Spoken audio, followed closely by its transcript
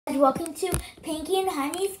Welcome to Pinky and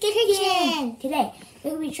Honey's Kitchen. Today,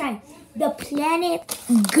 we're going to be trying the Planet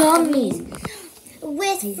Gummies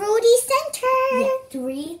with fruity center. Yeah,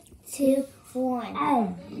 3, 2, 1.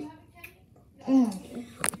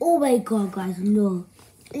 Oh my god, guys, look.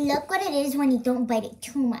 Look what it is when you don't bite it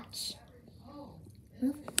too much.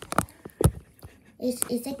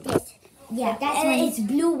 It's like this. Yeah, it's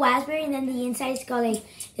blue raspberry, and then the inside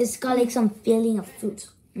it's got like some filling of fruit.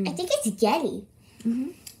 I think it's jelly.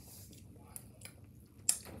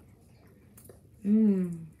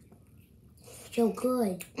 So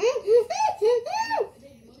good.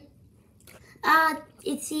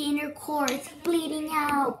 It's the inner core. It's bleeding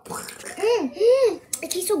out. It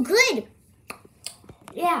tastes so good.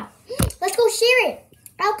 Yeah. Let's go share it.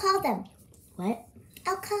 I'll call them. What?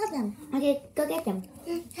 I'll call them. Okay, go get them.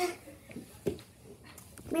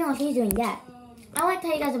 Meanwhile, she's doing that. I want to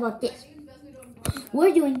tell you guys about this.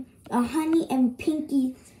 We're doing a Honey and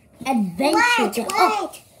Pinky adventure.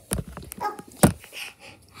 What? Oh.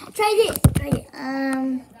 Try this. Try it.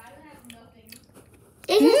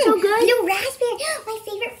 Isn't it so good? Blue raspberry, my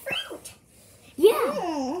favorite fruit. Yeah.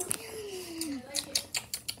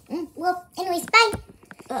 Well, anyways, bye.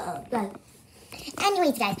 Bye.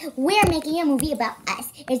 Anyways, guys, we're making a movie about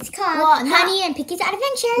us. It's called Honey and Pinky's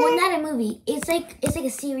Adventure. Well, not a movie. It's like a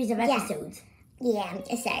series of episodes. Yeah,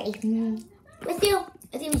 sorry. But still,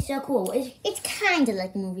 it's gonna be so cool. It's kind of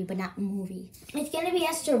like a movie, but not a movie. It's gonna be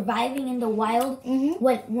us surviving in the wild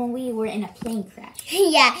when we were in a plane crash.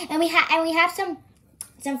 Yeah, and we have some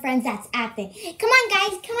friends that's acting. Come on,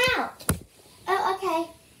 guys, come out. Oh, okay.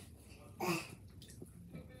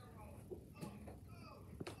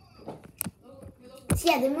 So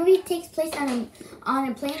yeah, the movie takes place on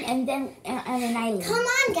a plane and then on an island. Come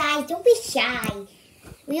on, guys, don't be shy.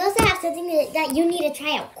 We also have something that you need to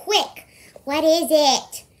try out quick. What is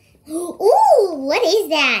it? Ooh, what is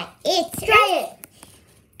that? Try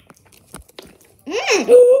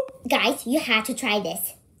it. Guys, you have to try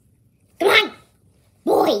this. Come on,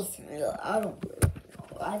 boys. I don't know.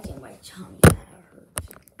 I think my tummy hurts.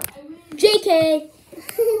 JK.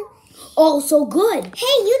 Oh, so good.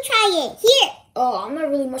 Hey, you try it. Here. Oh, I'm not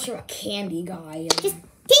really much of a candy guy. Just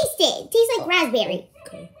taste it. It tastes like raspberry.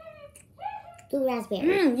 Okay. Blue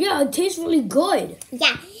raspberry. Yeah, it tastes really good.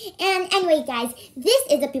 Yeah. And anyway, guys, this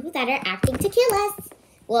is the people that are acting to kill us.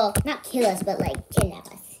 Well, not kill us, but like kidnap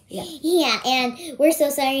us. Yeah. Yeah, and we're so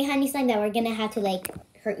sorry, Honey Slime, that we're going to have to like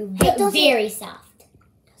hurt you very soft.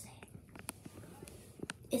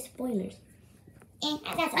 It's spoilers. And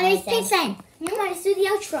that's all Anyways, Pink Slime. Come on, let's do the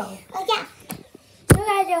outro. Oh, yeah. So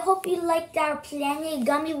guys, I hope you liked our Planet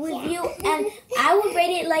Gummy review, and I would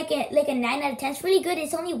rate it like a 9 out of 10. It's really good.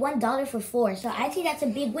 It's only $1 for 4, so I think that's a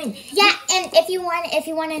big win. Yeah, and if you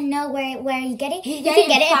want to know where you get it, you can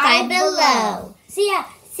get it 5 below. See ya.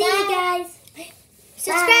 See you guys.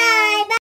 Subscribe.